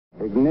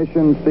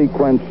Ignition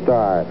sequence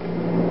start.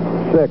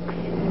 6,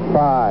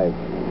 5,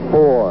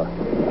 4,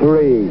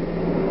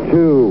 3,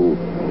 2,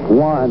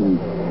 1,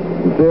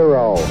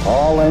 0.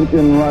 All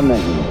engine running.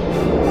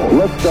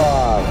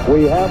 Liftoff.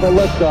 We have a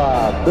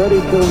liftoff.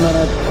 32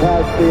 minutes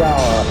past the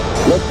hour.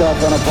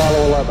 Liftoff on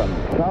Apollo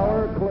 11.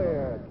 Tower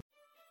cleared.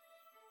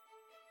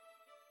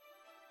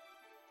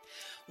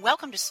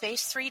 Welcome to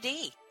Space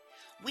 3D.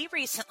 We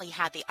recently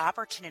had the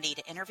opportunity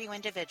to interview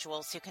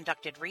individuals who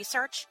conducted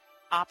research,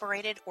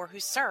 operated, or who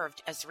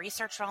served as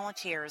research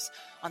volunteers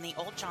on the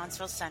old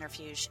Johnsville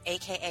Centrifuge,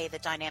 aka the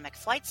Dynamic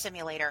Flight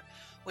Simulator,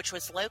 which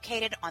was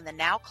located on the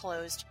now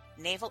closed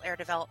Naval Air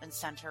Development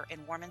Center in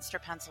Warminster,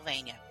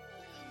 Pennsylvania.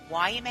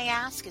 Why, you may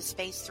ask, is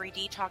Space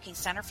 3D talking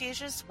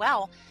centrifuges?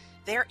 Well,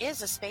 there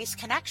is a space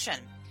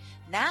connection.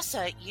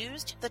 NASA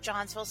used the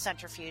Johnsville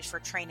Centrifuge for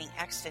training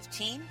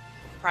X-15,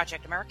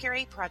 Project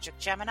Mercury, Project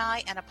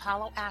Gemini, and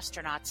Apollo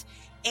astronauts,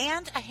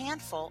 and a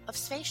handful of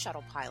space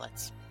shuttle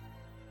pilots.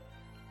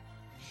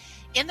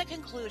 In the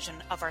conclusion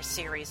of our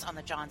series on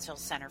the Johnsville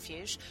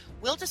Centrifuge,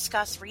 we'll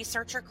discuss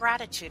researcher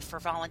gratitude for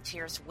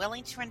volunteers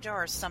willing to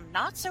endure some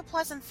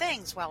not-so-pleasant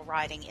things while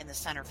riding in the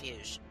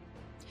centrifuge.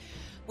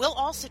 We'll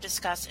also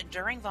discuss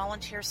ensuring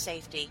volunteer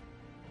safety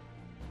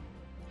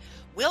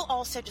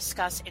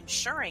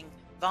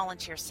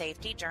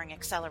during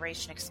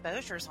acceleration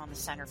exposures on the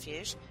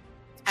centrifuge,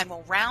 and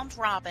we'll round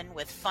robin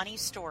with funny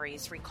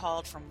stories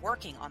recalled from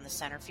working on the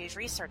centrifuge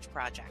research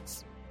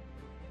projects.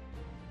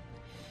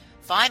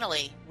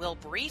 Finally, we'll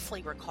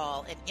briefly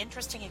recall an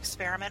interesting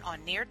experiment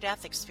on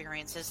near-death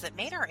experiences that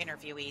made our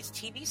interviewees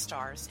TV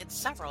stars in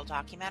several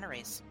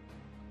documentaries.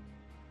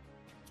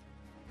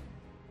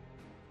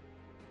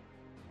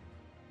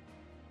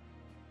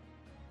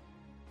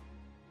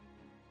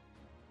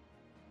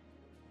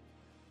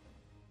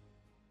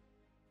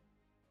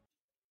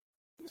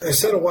 I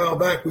said a while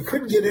back, we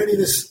couldn't get any of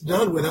this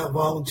done without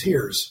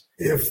volunteers.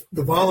 If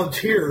the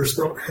volunteers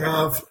don't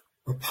have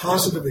a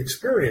positive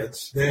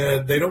experience,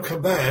 then they don't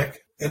come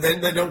back, and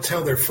then they don't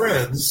tell their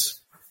friends,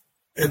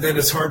 and then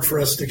it's hard for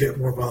us to get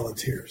more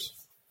volunteers.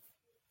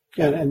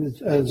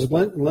 And as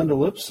Linda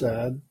Lipp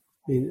said,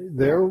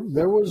 there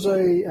was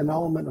an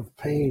element of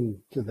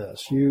pain to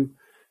this. You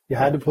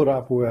had to put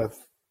up with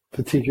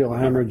petechial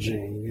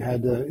hemorrhaging. You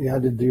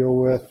had to deal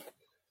with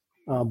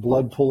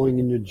blood pooling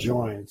in your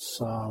joints,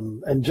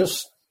 and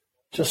just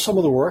some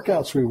of the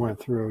workouts we went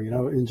through,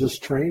 in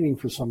just training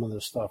for some of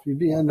this stuff. You'd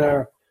be in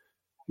there.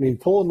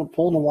 Pulling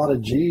a lot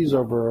of G's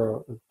over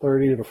a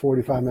 30 to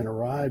 45-minute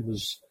ride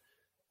was,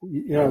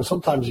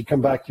 sometimes you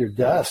come back to your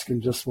desk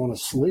and just want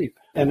to sleep.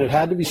 And it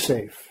had to be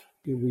safe.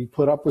 We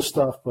put up with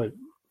stuff, but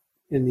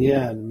in the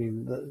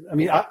end,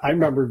 I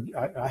remember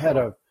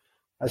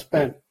I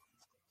spent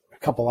a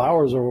couple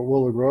hours over at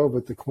Willow Grove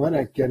at the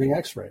clinic getting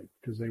x-rayed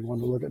because they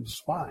wanted to look at the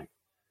spine.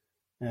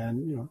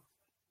 And,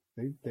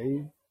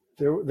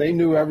 they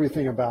knew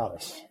everything about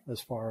us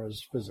as far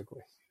as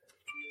physically.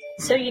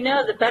 So,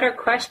 the better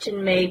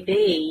question may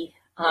be,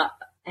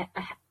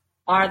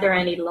 are there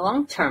any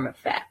long-term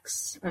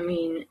effects?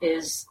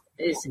 Is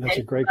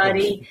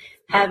anybody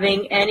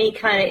having any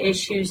kind of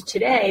issues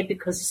today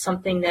because of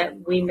something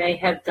that we may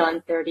have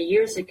done 30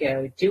 years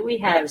ago? Do we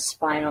have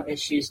spinal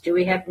issues? Do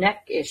we have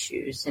neck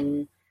issues?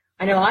 And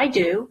I know I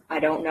do. I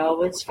don't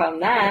know if it's from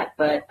that,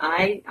 but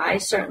I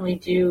certainly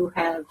do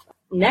have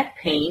neck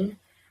pain.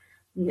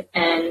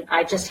 And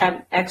I just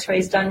had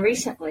x-rays done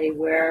recently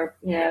where,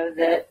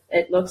 that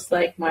it looks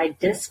like my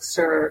discs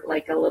are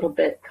like a little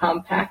bit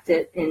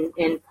compacted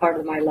in part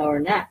of my lower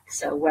neck.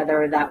 So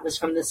whether that was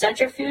from the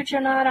centrifuge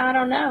or not, I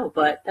don't know.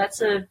 But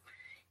that's a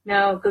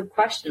good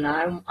question.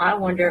 I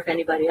wonder if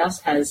anybody else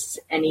has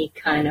any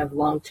kind of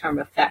long-term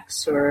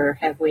effects, or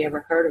have we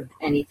ever heard of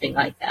anything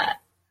like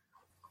that?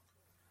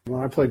 When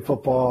I played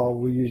football,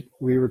 we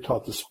were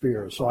taught to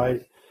spear. So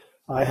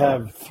I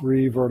have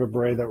 3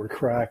 vertebrae that were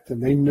cracked,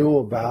 and they knew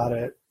about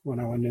it when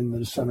I went into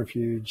the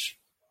centrifuge.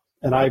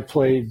 And I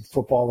played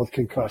football with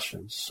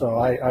concussions, so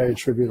I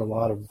attribute a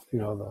lot of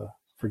the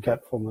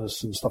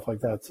forgetfulness and stuff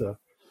like that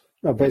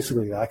to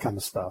basically that kind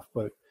of stuff.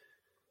 But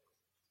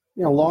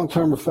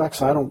long-term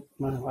effects,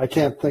 I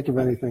can't think of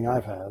anything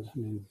I've had.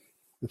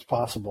 It's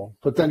possible,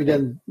 but then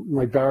again,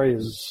 like Barry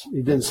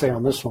he didn't say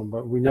on this one,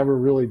 but we never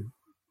really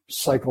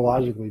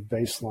psychologically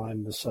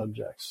baseline the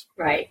subjects,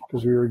 right?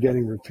 Because we were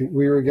getting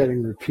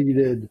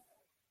repeated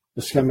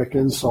ischemic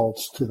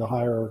insults to the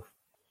higher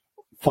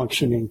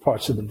functioning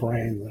parts of the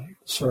brain, the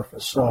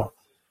surface. So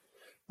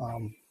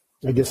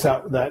I guess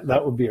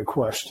that would be a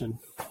question.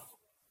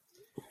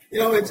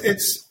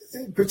 It's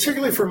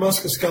particularly for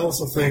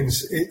musculoskeletal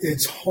things.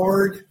 It's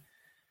hard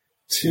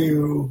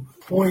to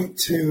point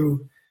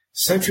to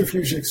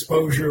centrifuge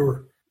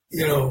exposure,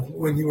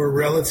 when you were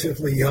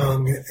relatively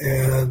young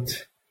and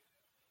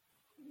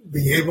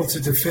be able to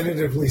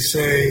definitively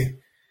say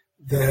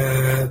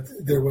that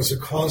there was a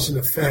cause and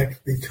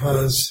effect,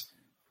 because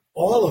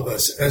all of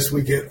us, as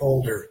we get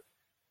older,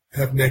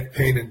 have neck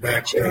pain and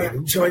back pain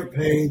and joint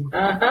pain.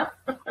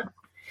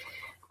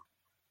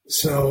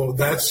 So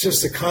that's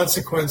just a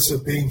consequence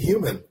of being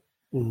human.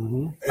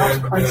 Mm-hmm.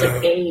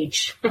 And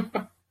age.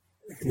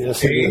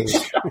 Yes, age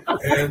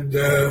and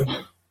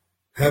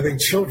having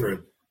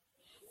children,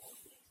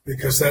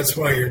 because that's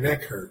why your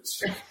neck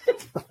hurts.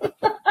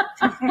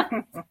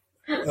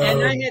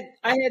 And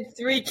I had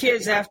 3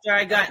 kids after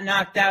I got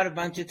knocked out a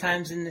bunch of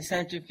times in the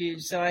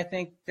centrifuge, so I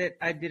think that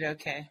I did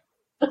okay.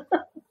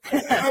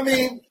 I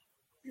mean,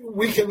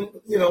 we can,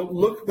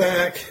 look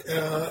back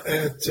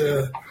at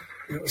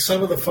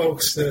some of the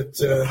folks that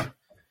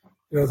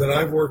that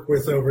I've worked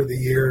with over the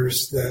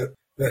years that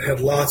had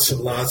lots and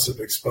lots of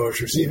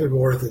exposures, even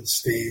more than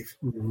Steve.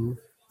 Mm-hmm.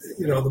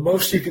 The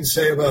most you can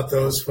say about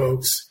those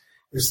folks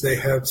is they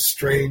have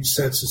strange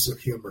senses of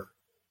humor.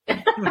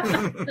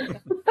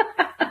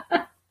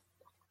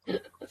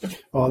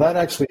 Well, that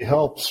actually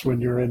helps when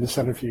you're in the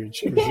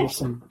centrifuge. You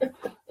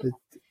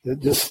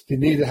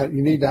need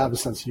to have a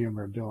sense of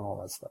humor doing all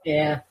that stuff.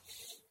 Yeah.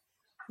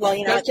 Well,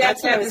 don't you have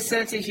to have a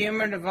sense of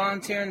humor to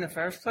volunteer in the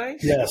first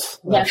place? Yes,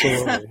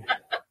 absolutely.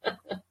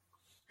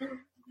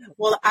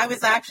 Well, I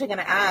was actually going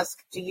to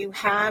ask,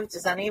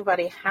 does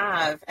anybody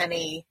have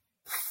any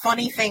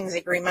funny things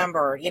that you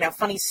remember,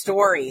 funny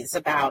stories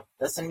about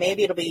this? And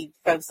maybe it'll be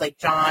folks like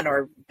John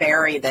or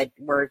Barry that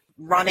were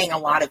running a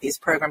lot of these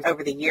programs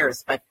over the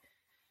years, but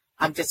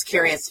I'm just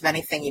curious if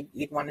anything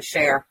you'd want to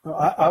share.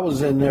 I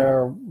was in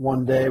there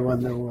one day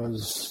when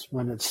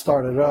it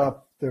started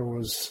up, there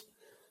was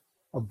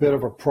a bit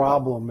of a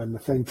problem and the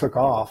thing took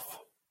off.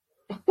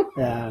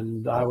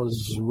 And I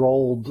was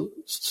rolled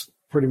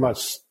pretty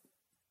much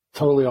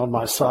totally on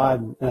my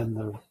side,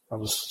 and I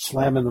was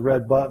slamming the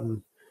red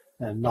button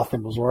and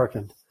nothing was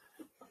working.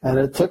 And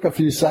it took a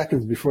few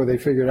seconds before they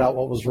figured out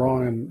what was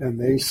wrong, and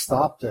they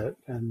stopped it.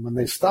 And when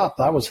they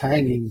stopped, I was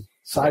hanging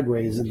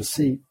sideways in the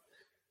seat.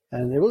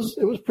 And it was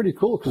pretty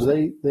cool because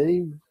they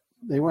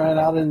ran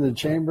out in the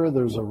chamber.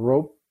 There's a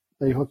rope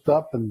they hooked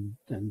up and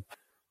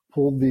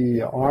pulled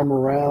the arm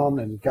around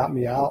and got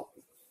me out,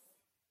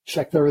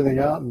 checked everything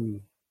out,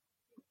 and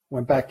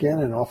went back in,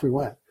 and off we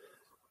went.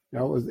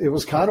 It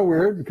was kind of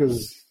weird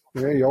because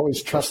you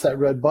always trust that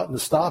red button to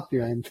stop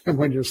you, and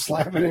when you're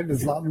slamming it,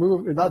 it's not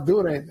moving, you're not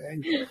doing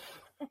anything.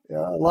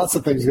 Lots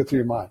of things go through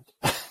your mind.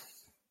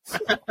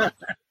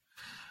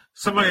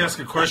 Somebody asked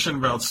a question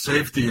about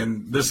safety,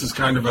 and this is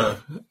kind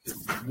of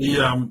we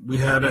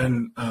had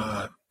an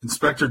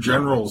Inspector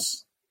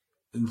General's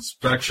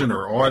inspection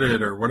or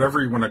audit or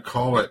whatever you want to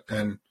call it,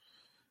 and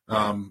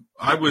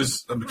I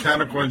was a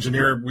mechanical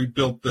engineer. We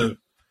built the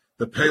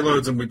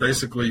payloads, and we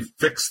basically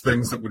fixed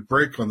things that would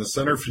break on the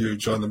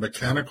centrifuge on the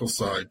mechanical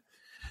side.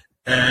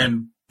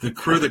 And the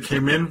crew that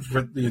came in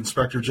for the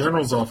Inspector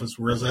General's office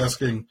was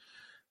asking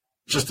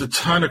just a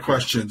ton of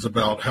questions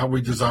about how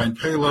we design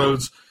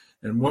payloads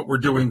and what we're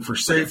doing for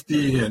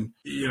safety. And,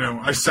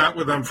 I sat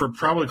with them for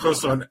probably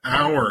close to an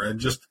hour and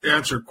just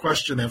answered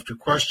question after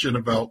question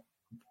about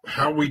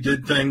how we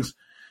did things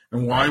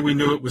and why we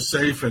knew it was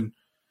safe. And,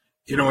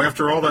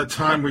 after all that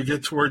time, we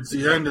get towards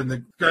the end, and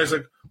the guy's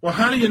like, well,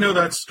 how do you know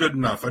that's good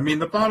enough? I mean,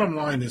 the bottom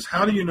line is,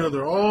 how do you know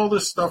that all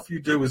this stuff you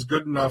do is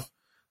good enough?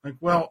 Like,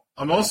 well,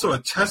 I'm also a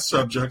test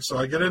subject, so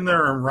I get in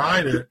there and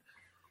ride it.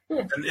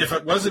 And if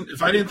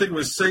I didn't think it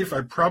was safe, I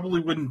probably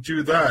wouldn't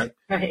do that.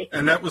 Right.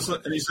 And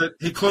he said,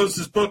 he closed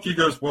his book. He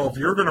goes, well, if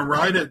you're going to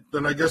ride it,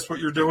 then I guess what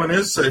you're doing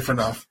is safe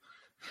enough.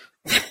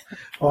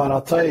 Well, and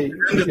I'll tell you,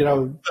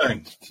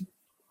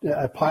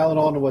 I pile it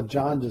on to what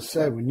John just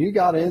said. When you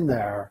got in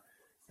there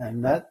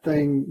and that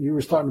thing, you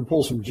were starting to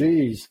pull some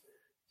G's,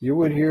 you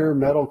would hear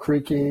metal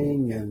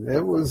creaking, and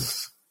it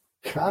was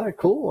kind of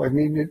cool. I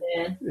mean,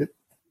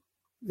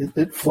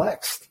 it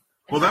flexed.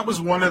 Well, that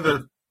was one of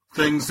the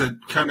things that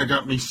kind of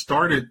got me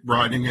started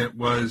riding it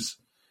was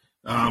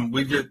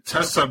we'd get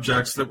test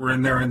subjects that were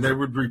in there, and they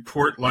would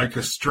report like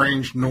a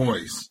strange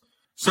noise.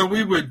 So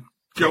we would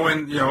go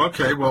in,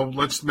 okay, well,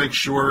 let's make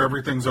sure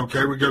everything's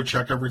okay. We go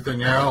check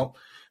everything out.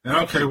 And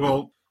okay,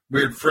 well,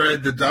 we had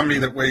Fred, the dummy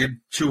that weighed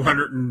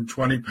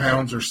 220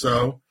 pounds or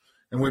so,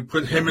 and we'd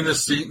put him in the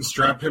seat and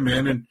strap him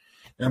in,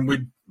 and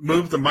we'd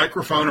move the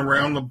microphone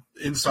around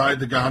inside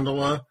the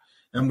gondola,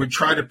 and we'd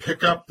try to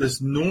pick up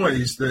this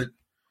noise that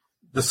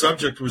the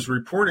subject was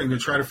reporting to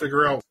try to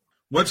figure out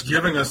what's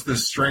giving us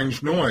this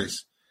strange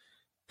noise.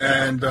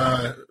 And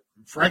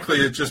frankly,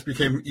 it just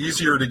became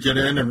easier to get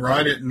in and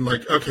ride it, and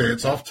like, okay,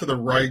 it's off to the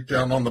right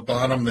down on the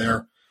bottom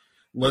there.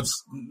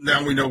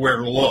 Now we know where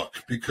to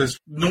look, because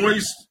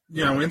noise,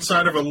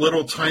 inside of a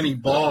little tiny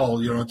ball,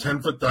 a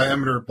 10-foot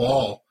diameter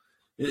ball,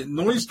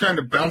 noise kind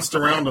of bounced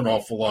around an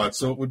awful lot,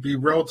 so it would be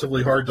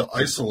relatively hard to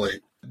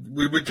isolate.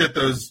 We would get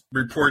those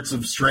reports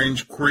of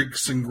strange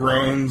creaks and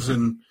groans,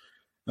 and,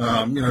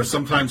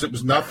 sometimes it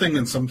was nothing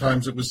and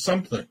sometimes it was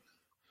something.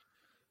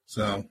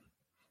 So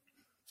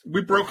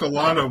we broke a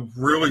lot of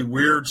really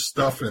weird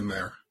stuff in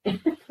there.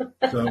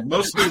 So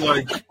mostly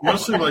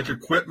like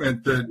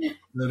equipment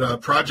that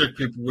project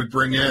people would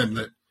bring in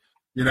that,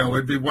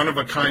 it'd be one of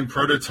a kind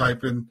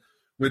prototype, and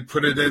we'd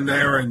put it in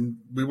there and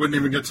we wouldn't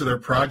even get to their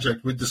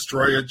project. We'd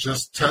destroy it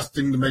just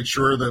testing to make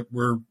sure that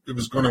it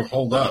was going to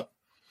hold up.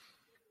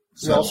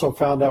 We also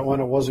found out when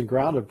it wasn't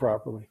grounded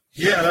properly.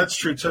 Yeah, that's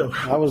true too.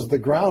 I was the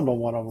ground on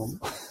one of them.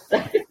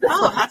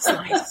 Oh, that's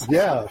nice.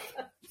 Yeah.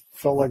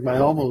 Felt like my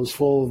helmet was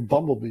full of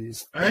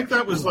bumblebees. I think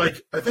that was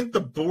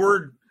the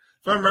board,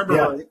 if I remember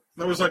right,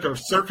 that was like a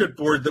circuit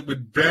board that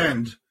would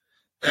bend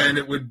and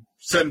it would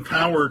send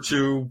power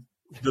to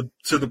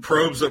the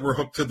probes that were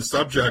hooked to the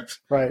subject.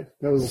 Right.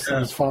 It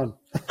was fun.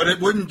 But it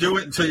wouldn't do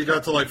it until you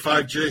got to like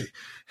 5G.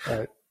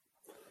 Right.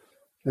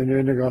 And you're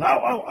in there going, ow,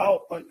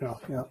 ow,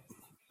 ow.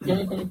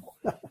 Yeah.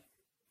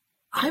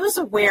 I was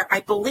aware,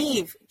 I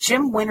believe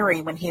Jim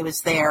Winnery, when he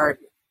was there,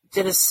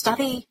 did a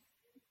study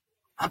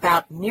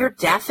about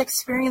near-death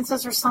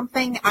experiences or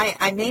something.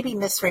 I may be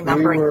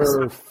misremembering. We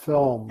were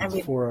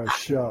filmed for a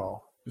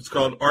show. It's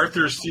called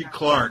Arthur C.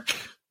 Clarke.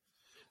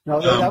 No,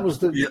 that was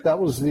the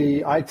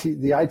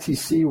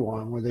ITC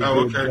one where they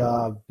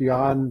did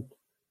Beyond.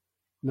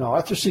 No,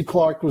 Arthur C.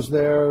 Clarke was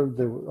there.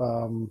 There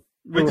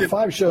were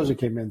 5 shows that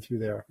came in through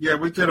there. Yeah,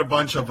 we did a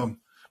bunch of them.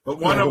 But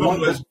one of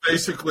them was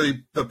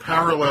basically the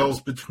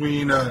parallels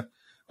between a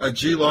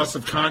G loss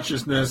of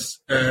consciousness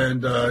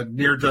and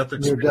near-death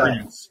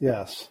experience.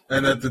 Yes.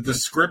 And that the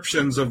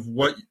descriptions of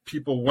what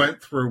people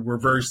went through were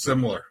very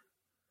similar.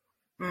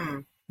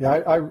 Mm.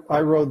 Yeah,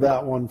 I wrote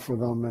that one for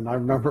them, and I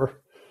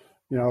remember,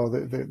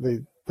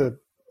 the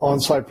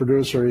on-site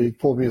producer, he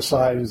pulled me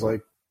aside. He's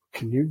like,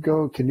 "Can you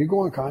go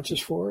unconscious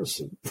for us?"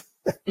 And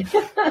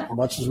as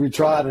much as we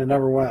tried, it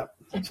never went.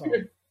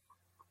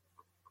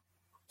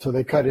 So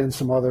they cut in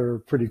some other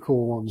pretty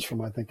cool ones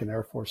from, I think, an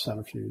Air Force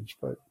centrifuge,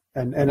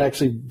 and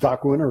actually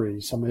Doc Winnery,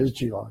 some of his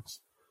G-locks.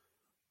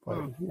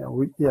 But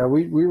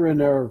we were in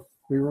there.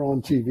 We were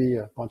on TV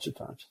a bunch of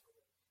times.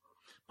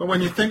 But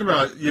when you think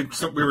about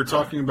it, we were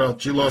talking about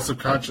G loss of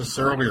consciousness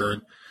earlier,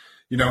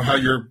 and how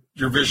your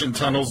vision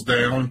tunnels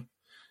down,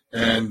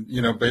 and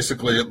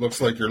basically it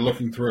looks like you're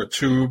looking through a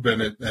tube,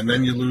 and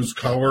then you lose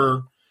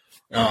color,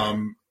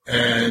 and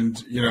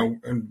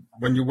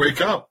when you wake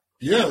up,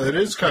 it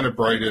is kind of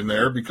bright in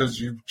there because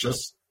you've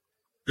just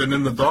been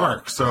in the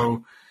dark.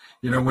 So,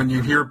 when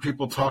you hear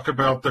people talk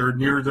about their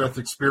near-death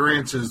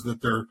experiences,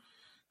 that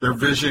their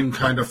vision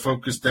kind of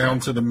focused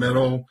down to the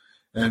middle,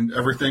 and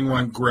everything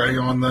went gray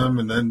on them,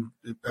 and then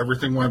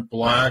everything went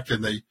black,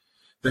 and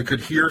they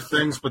could hear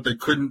things, but they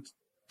couldn't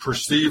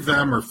perceive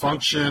them or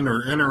function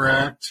or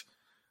interact.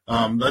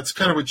 That's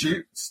kind of what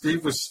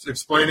Steve was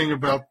explaining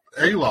about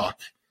ALOC,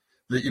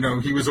 that,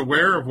 he was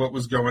aware of what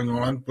was going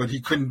on, but he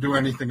couldn't do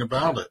anything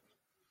about it.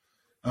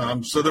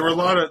 So there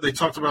were they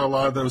talked about a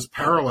lot of those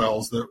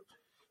parallels that,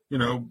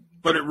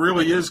 but it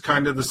really is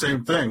kind of the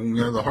same thing.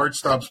 The heart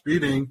stops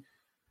beating,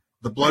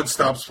 the blood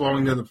stops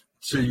flowing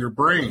to your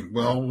brain.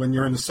 Well, when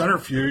you're in the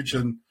centrifuge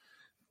and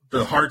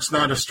the heart's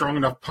not a strong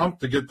enough pump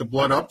to get the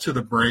blood up to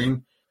the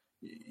brain,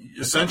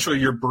 essentially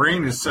your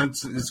brain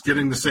is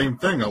getting the same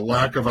thing, a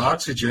lack of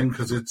oxygen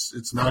because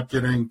it's not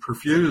getting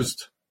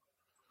perfused.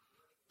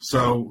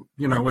 So,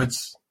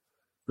 it's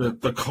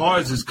the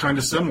cause is kind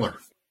of similar.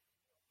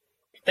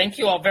 Thank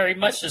you all very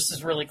much. This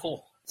is really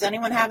cool. Does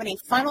anyone have any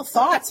final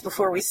thoughts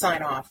before we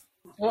sign off?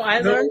 Well, I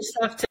learned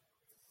stuff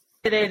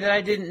today that I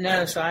didn't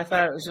know, so I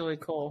thought it was really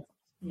cool.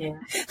 Yeah.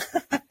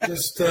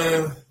 Just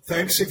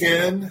thanks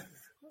again,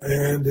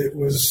 and it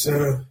was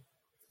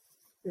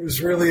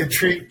really a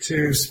treat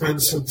to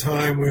spend some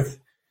time with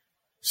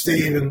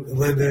Steve and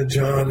Linda and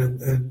John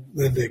and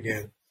Linda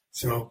again.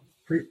 So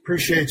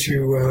appreciate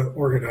you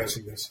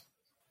organizing this.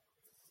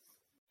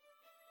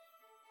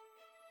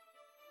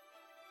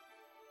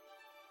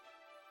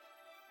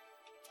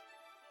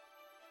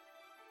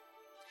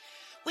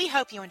 We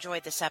hope you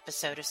enjoyed this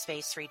episode of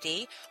Space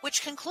 3D,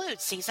 which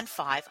concludes Season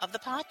 5 of the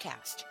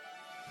podcast.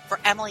 For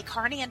Emily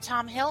Carney and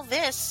Tom Hill,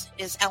 this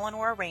is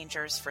Eleanor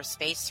Rangers for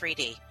Space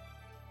 3D.